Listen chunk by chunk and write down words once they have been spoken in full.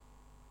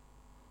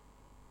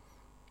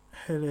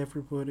Hello,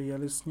 everybody. You're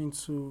listening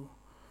to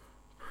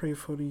Pray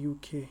for the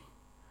UK.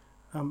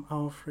 I'm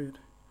Alfred.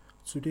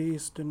 Today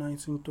is the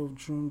 19th of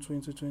June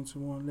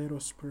 2021. Let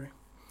us pray.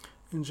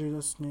 In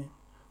Jesus' name.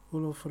 O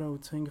Lord, Father, we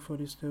thank you for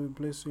this day. We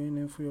bless your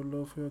name for your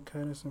love, for your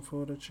kindness, and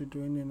for all that you're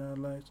doing in our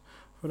lives.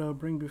 Father, I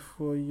bring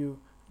before you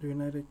the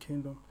United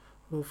Kingdom.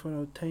 Lord,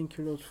 Father, thank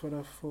you, Lord,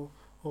 Father, for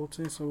all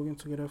things are working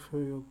together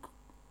for your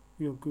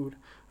good.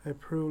 I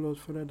pray, O Lord,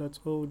 Father, that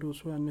all those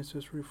who are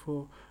necessary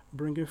for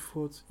bringing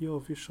forth your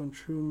vision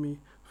through me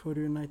for the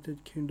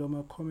United Kingdom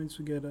are coming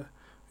together.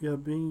 We are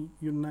being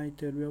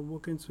united. We are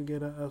working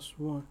together as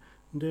one.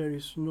 There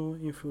is no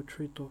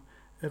infiltrator.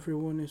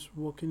 Everyone is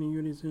working in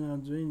unison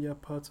and doing their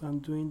part and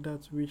doing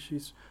that which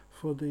is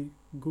for the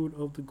good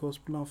of the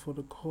gospel and for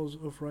the cause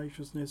of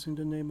righteousness. In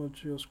the name of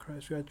Jesus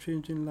Christ, we are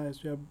changing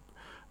lives. We are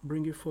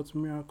bringing forth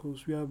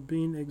miracles. We are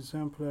being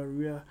exemplary.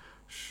 We are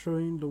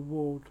showing the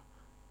world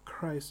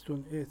Christ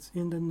on earth.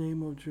 In the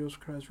name of Jesus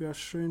Christ, we are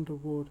showing the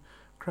world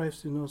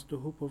Christ in us, the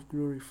hope of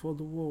glory for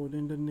the world.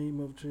 In the name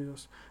of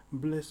Jesus,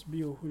 blessed be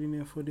your holy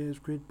name, for there is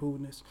great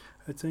boldness.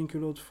 I thank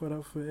you, Lord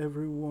Father, for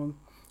everyone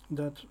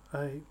that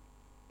I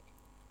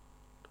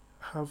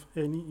have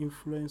any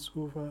influence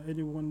over,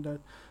 anyone that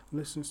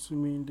listens to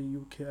me in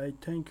the UK. I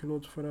thank you,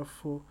 Lord Father,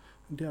 for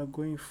they are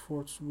going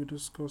forth with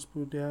this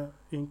gospel. They are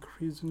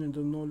increasing in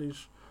the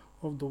knowledge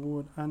of the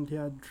word, and they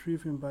are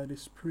driven by the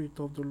Spirit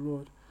of the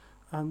Lord,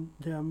 and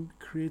they are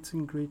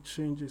creating great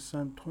changes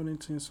and turning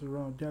things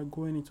around. They are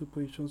going into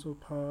positions of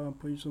power and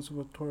positions of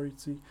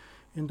authority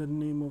in the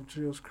name of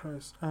Jesus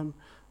Christ, and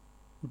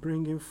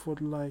bringing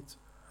forth light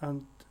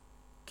and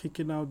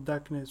kicking out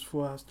darkness.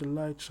 For as the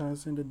light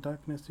shines in the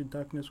darkness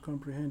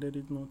comprehended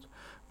it not.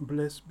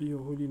 Blessed be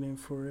your holy name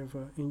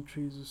forever. In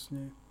Jesus'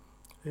 name,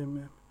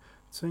 amen.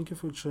 Thank you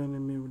for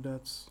joining me with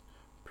that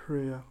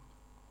prayer.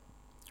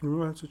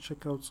 Remember to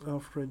check out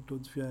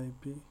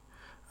alfred.vip.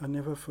 And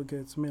never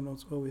forget, men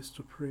ought always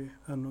to pray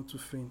and not to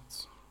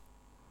faint.